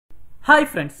Hi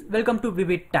friends, welcome to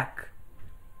VivdTech.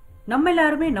 நம்ம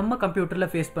எல்லாருமே நம்ம கம்ப்யூட்டர்ல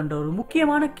ஃபேஸ் பண்ற ஒரு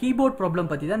முக்கியமான கீபோர்ட் ப்ராப்ளம்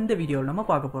பத்தி தான் இந்த வீடியோல நம்ம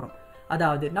பார்க்க போறோம்.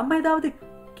 அதாவது நம்ம ஏதாவது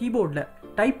கீபோர்ட்ல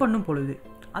டைப் பண்ணும் பொழுது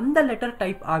அந்த லெட்டர்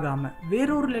டைப் ஆகாம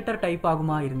வேறொரு லெட்டர் டைப்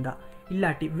ஆகுமா இருந்தா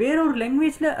இல்லாட்டி வேறொரு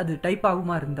லாங்குவேஜ்ல அது டைப்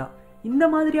ஆகுமா இருந்தா இந்த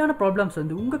மாதிரியான ப்ராப்ளம்ஸ்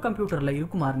வந்து உங்க கம்ப்யூட்டர்ல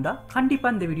இருக்குமா இருந்தா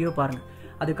கண்டிப்பா இந்த வீடியோ பாருங்க.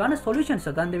 அதுக்கான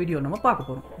சொல்யூஷன்ஸை தான் இந்த வீடியோ நம்ம பார்க்க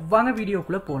போறோம். வாங்க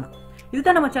வீடியோக்குள்ள போலாம்.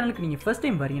 இதுதான் நம்ம சேனலுக்கு நீங்க ஃபர்ஸ்ட்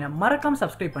டைம் வரீங்கன்னா மறக்காம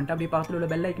சப்ஸ்கிரைப் பண்ணிட்டு அப்படியே பக்கத்துல உள்ள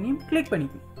பெல் ஐக்கனையும் கிளிக்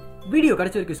பண்ணிக்கோங்க. வீடியோ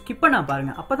கிடைச்சிருக்கு ஸ்கிப் பண்ணா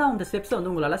பாருங்க. அப்பதான் இந்த ஸ்டெப்ஸ் வந்து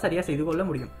உங்களால சரியா செய்து கொள்ள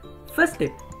முடியும். ஃபர்ஸ்ட்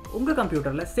ஸ்டெப், உங்க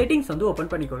கம்ப்யூட்டர்ல செட்டிங்ஸ் வந்து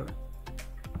ஓபன் பண்ணிக்கொள்ளுங்க.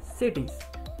 செட்டிங்ஸ்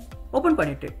ஓபன்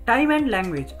பண்ணிட்டு டைம் அண்ட்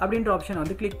லாங்குவேஜ் அப்படின்ற ஆப்ஷன்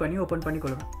வந்து கிளிக் பண்ணி ஓபன்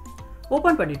பண்ணிக்கொள்ளுங்க.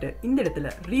 ஓபன் பண்ணிட்டு இந்த இடத்துல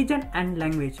ரீஜன் அண்ட்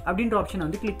லாங்குவேஜ் அப்படின்ற ஆப்ஷன்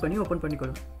வந்து கிளிக் பண்ணி ஓபன்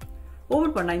பண்ணிக்கொள்ளுங்க.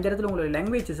 ஓபன் பண்ணா இந்த இடத்துல உங்களோட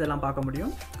லாங்குவேஜஸ் எல்லாம் பார்க்க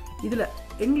முடியும். இதுல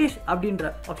இங்கிலீஷ் அப்படின்ற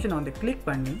ஆப்ஷனை வந்து கிளிக்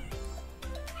பண்ணி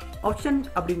ஆப்ஷன்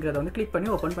அப்படிங்கிறத வந்து கிளிக் பண்ணி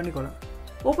ஓப்பன் பண்ணிக்கொள்ளுங்க.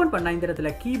 ஓப்பன் பண்ணால் இந்த இடத்துல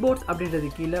கீபோர்ட்ஸ் அப்படின்றது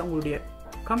கீழே உங்களுடைய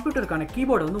கம்ப்யூட்டருக்கான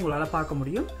கீபோர்டை வந்து உங்களால் பார்க்க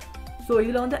முடியும். ஸோ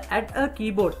இதில் வந்து அட் அ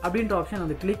கீபோர்ட் அப்படின்ற ஆப்ஷன்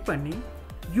வந்து கிளிக் பண்ணி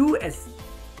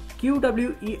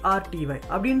QWERTY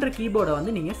அப்படின்ற கீபோர்டை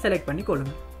வந்து நீங்கள் செலக்ட்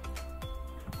பண்ணிக்கொள்ளுங்க.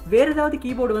 வேறு ஏதாவது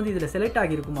கீபோர்டு வந்து இதில் செலக்ட்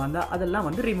ஆகியிருக்குமா இருந்தால் அதெல்லாம்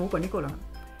வந்து ரிமூவ் பண்ணிக்கொள்ளுங்க.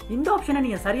 இந்த ஆப்ஷனை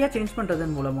நீங்கள் சரியாக சேஞ்ச்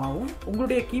பண்ணுறதன் மூலமாகவும்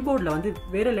உங்களுடைய கீபோர்டில் வந்து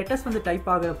வேறு லெட்டர்ஸ் வந்து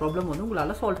டைப் ஆகிற ப்ராப்ளம் வந்து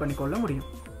உங்களால் சால்வ் பண்ணிக்கொள்ள முடியும்.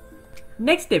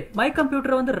 நெக்ஸ்ட் ஸ்டெப், மை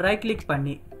கம்ப்யூட்டரை வந்து ரைட் கிளிக்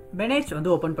பண்ணி மேனேஜ் வந்து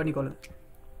ஓப்பன் பண்ணிக்கொள்ளுங்க.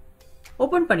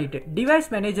 ஓப்பன் பண்ணிட்டு டிவைஸ்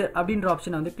மேனேஜர் அப்படின்ற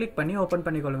ஆப்ஷனை வந்து கிளிக் பண்ணி ஓப்பன்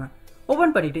பண்ணிக்கொள்ளுங்க.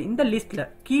 ஓப்பன் பண்ணிட்டு இந்த லிஸ்ட்ல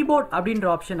கீபோர்ட் அப்படின்ற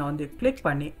ஆப்ஷனை வந்து கிளிக்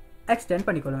பண்ணி எக்ஸ்டெண்ட்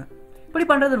பண்ணிக்கொள்ளுங்க. இப்படி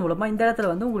பண்றதன் மூலமா இந்த இடத்துல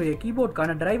வந்து உங்களுடைய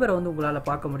கீபோர்டுக்கான டிரைவரை வந்து உங்களால்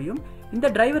பார்க்க முடியும். இந்த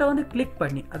டிரைவரை வந்து கிளிக்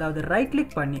பண்ணி அதாவது ரைட்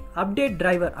கிளிக் பண்ணி அப்டேட்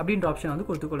டிரைவர் அப்படின்ற ஆப்ஷனை வந்து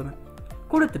கொடுத்துக்கொள்ளுங்க.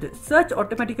 கொடுத்துட்டு search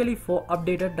automatically for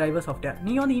updated driver software.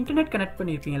 நீங்கள் வந்து இன்டர்நெட் கனெக்ட்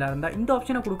பண்ணியிருப்பீங்களா இருந்தால் இந்த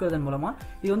ஆப்ஷனை கொடுக்கறதன் மூலமாக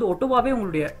இது வந்து ஒட்டுவாவே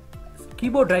உங்களுடைய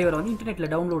கீபோர்ட் டிரைவர் வந்து இன்டர்நெட்டில்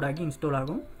டவுன்லோட் ஆகி இன்ஸ்டால்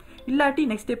ஆகும். இல்லாட்டி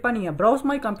நெக்ஸ்ட் ஸ்டெப்பாக நீங்கள் browse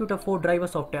my computer for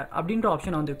driver software அப்படின்ற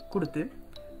ஆப்ஷனை வந்து கொடுத்து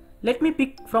let me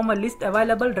big from a list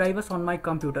available drivers on my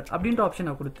computer அப்படின்ற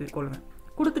ஆப்ஷனை கொடுத்துக்கொள்ளுங்க.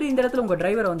 கொடுத்துட்டு இந்த இடத்துல உங்கள்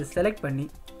டிரைவரை வந்து செலக்ட் பண்ணி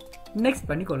நெக்ஸ்ட்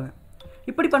பண்ணிக்கொள்ளுங்க.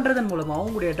 இப்படி பண்ணுறதன் மூலமாக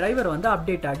உங்களுடைய டிரைவர் வந்து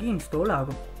அப்டேட் ஆகி இன்ஸ்டால்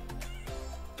ஆகும்.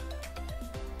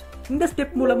 இந்த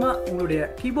ஸ்டெப் மூலமா உங்களுடைய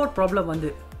கீபோர்ட் ப்ராப்ளம் வந்து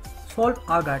சால்வ்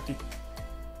ஆகாட்டி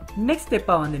நெக்ஸ்ட்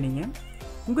ஸ்டெப்பாக வந்து நீங்கள்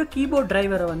உங்கள் கீபோர்ட்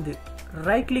டிரைவரை வந்து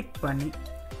ரைட் கிளிக் பண்ணி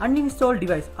அன்இன்ஸ்டால்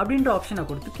டிவைஸ் அப்படின்ற ஆப்ஷனை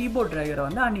கொடுத்து கீபோர்ட் டிரைவரை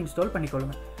வந்து அன்இன்ஸ்டால்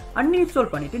பண்ணிக்கொள்ளுங்க.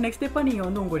 அன்இன்ஸ்டால் பண்ணிவிட்டு நெக்ஸ்ட் ஸ்டெப்பாக நீங்கள்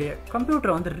வந்து உங்களுடைய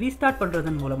கம்ப்யூட்டரை வந்து ரீஸ்டார்ட்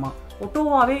பண்ணுறதன் மூலமாக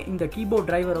ஒட்டோவாகவே இந்த கீபோர்ட்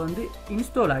டிரைவரை வந்து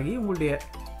இன்ஸ்டால் ஆகி உங்களுடைய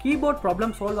கீபோர்ட்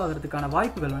ப்ராப்ளம் சால்வ் ஆகிறதுக்கான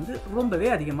வாய்ப்புகள் வந்து ரொம்பவே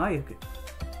அதிகமாக இருக்குது.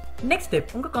 நெக்ஸ்ட்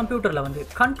ஸ்டெப், உங்கள் கம்ப்யூட்டரில் வந்து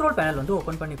கண்ட்ரோல் பேனல் வந்து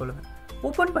ஓப்பன் பண்ணிக்கொள்ளுங்க.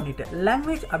 ஓப்பன் பண்ணிட்டு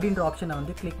லாங்குவேஜ் அப்படின்ற ஆப்ஷனை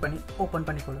வந்து கிளிக் பண்ணி ஓப்பன்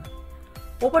பண்ணிக்கொள்ளுங்க.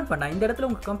 ஓப்பன் பண்ணால் இந்த இடத்துல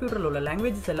உங்கள் கம்ப்யூட்டரில் உள்ள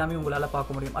லாங்குவேஜஸ் எல்லாமே உங்களால்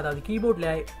பார்க்க முடியும். அதாவது கீபோர்ட்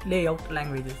லே அவுட்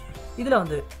லாங்குவேஜஸ். இதில்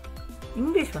வந்து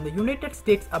இங்கிலீஷ் வந்து யுனைடெட்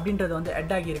ஸ்டேட்ஸ் அப்படின்றது வந்து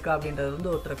அட் ஆகி இருக்கா அப்படின்றது வந்து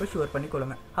ஒருத்தருக்கு ஷுவர்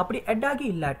பண்ணிக்கொள்ளுங்க. அப்படி அட் ஆகி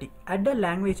இல்லாட்டி அட் அ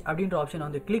லாங்குவேஜ் அப்படின்ற ஆப்ஷனை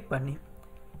வந்து கிளிக் பண்ணி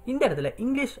இந்த இடத்துல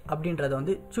இங்கிலீஷ் அப்படின்றத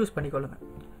வந்து சூஸ் பண்ணிக்கொள்ளுங்க.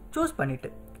 சூஸ்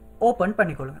பண்ணிவிட்டு ஓப்பன்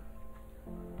பண்ணிக்கொள்ளுங்க.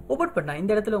 ஓப்பன் பண்ணால்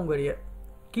இந்த இடத்துல உங்களுடைய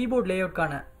கீபோர்ட் லே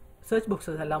அவுட்கான சர்ச்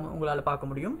பாக்ஸஸ் எல்லாம் உங்களால் பார்க்க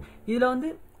முடியும். இதில் வந்து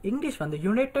இங்கிலீஷ் வந்து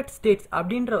யுனைடெட் ஸ்டேட்ஸ்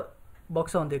அப்படின்ற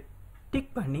பாக்ஸை வந்து டிக்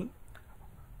பண்ணி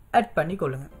ஆட்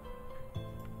பண்ணிக்கொள்ளுங்க.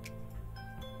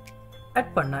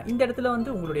 ஆட் பண்ணால் இந்த இடத்துல வந்து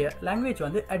உங்களுடைய லாங்குவேஜ்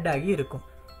வந்து அட் ஆகி இருக்கும்.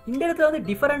 இந்த இடத்துல வந்து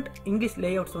டிஃபரெண்ட் இங்கிலீஷ்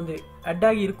லேஅவுட்ஸ் வந்து அட்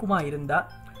ஆகி இருக்குமா இருந்தால்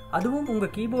அதுவும்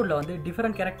உங்கள் கீபோர்டில் வந்து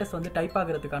டிஃபரெண்ட் கேரக்டர்ஸ் வந்து டைப்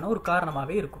ஆகிறதுக்கான ஒரு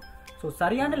காரணமாகவே இருக்கும். ஸோ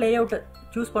சரியான லேஅவுட்டை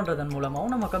சூஸ் பண்ணுறதன்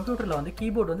மூலமாகவும் நம்ம கம்ப்யூட்டரில் வந்து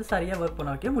கீபோர்டு வந்து சரியாக ஒர்க்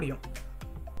பண்ண வைக்க முடியும்.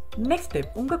 நெக்ஸ்ட்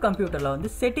ஸ்டெப், உங்கள் கம்ப்யூட்டரில் வந்து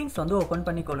செட்டிங்ஸ் வந்து ஓப்பன்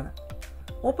பண்ணிக்கொள்ளுங்க.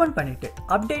 ஓப்பன் பண்ணிவிட்டு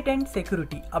அப்டேட் அண்ட்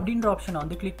செக்யூரிட்டி அப்படின்ற ஆப்ஷனை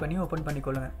வந்து கிளிக் பண்ணி ஓப்பன்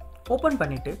பண்ணிக்கொள்ளுங்க. ஓப்பன்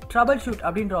பண்ணிவிட்டு troubleshoot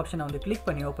அப்படின்ற ஆப்ஷனை வந்து கிளிக்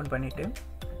பண்ணி ஓப்பன் பண்ணிவிட்டு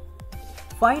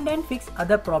find and fix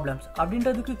other problems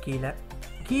அப்படின்றதுக்கு கீழே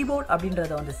கீபோர்ட்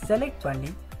அப்படின்றத வந்து செலக்ட்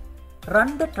பண்ணி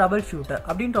ரன் த troubleshooter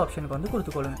அப்படின்ற ஆப்ஷனுக்கு வந்து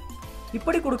கொடுத்துக்கொள்ளுங்க.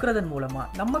 இப்படி கொடுக்கறதன் மூலமாக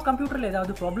நம்ம கம்ப்யூட்டரில்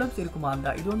ஏதாவது ப்ராப்ளம்ஸ் இருக்குமா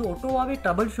இருந்தால் இது வந்து ஒட்டோவாவே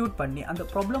ட்ரபிள் ஷூட் பண்ணி அந்த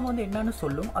ப்ராப்ளம் வந்து என்னன்னு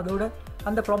சொல்லும். அதோட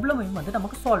அந்த ப்ராப்ளமையும் வந்து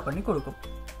நமக்கு சால்வ் பண்ணி கொடுக்கும்.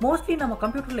 மோஸ்ட்லி நம்ம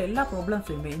கம்ப்யூட்டரில் எல்லா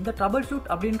ப்ராப்ளம்ஸையுமே இந்த ட்ரபிள் ஷூட்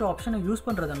அப்படின்ற ஆப்ஷனை யூஸ்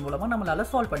பண்ணுறதன் மூலமாக நம்மளால்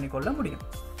சால்வ் பண்ணிக்கொள்ள முடியும்.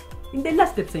 இந்த எல்லா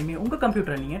ஸ்டெப்ஸையுமே உங்கள்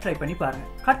கம்ப்யூட்டரை நீங்கள் ட்ரை பண்ணி பாருங்கள்.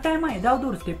 கட்டாயமாக ஏதாவது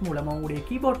ஒரு ஸ்டெப் மூலமாக உங்களுடைய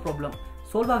கீபோர்ட் ப்ராப்ளம்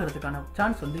சால்வ் ஆகிறதுக்கான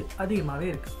சான்ஸ் வந்து அதிகமாகவே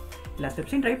இருக்குது. எல்லா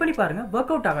ஸ்டெப்ஸையும் ட்ரை பண்ணி பாருங்கள்.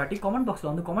 ஒர்க் அவுட் ஆகாட்டி கமெண்ட்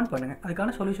பாக்ஸில் வந்து கமெண்ட் பண்ணுங்கள்.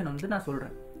 அதுக்கான சொல்யூஷன் வந்து நான்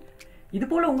சொல்கிறேன். இது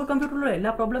போல் உங்கள் கம்ப்யூட்டரில்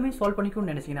எல்லா ப்ராப்ளமையும் சால்வ்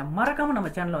பண்ணிக்கணும்னு நினச்சிங்கன்னா மறக்காமல் நம்ம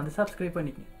சேனலை வந்து சப்ஸ்கிரைப்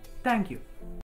பண்ணிக்கங்க. தேங்க்யூ.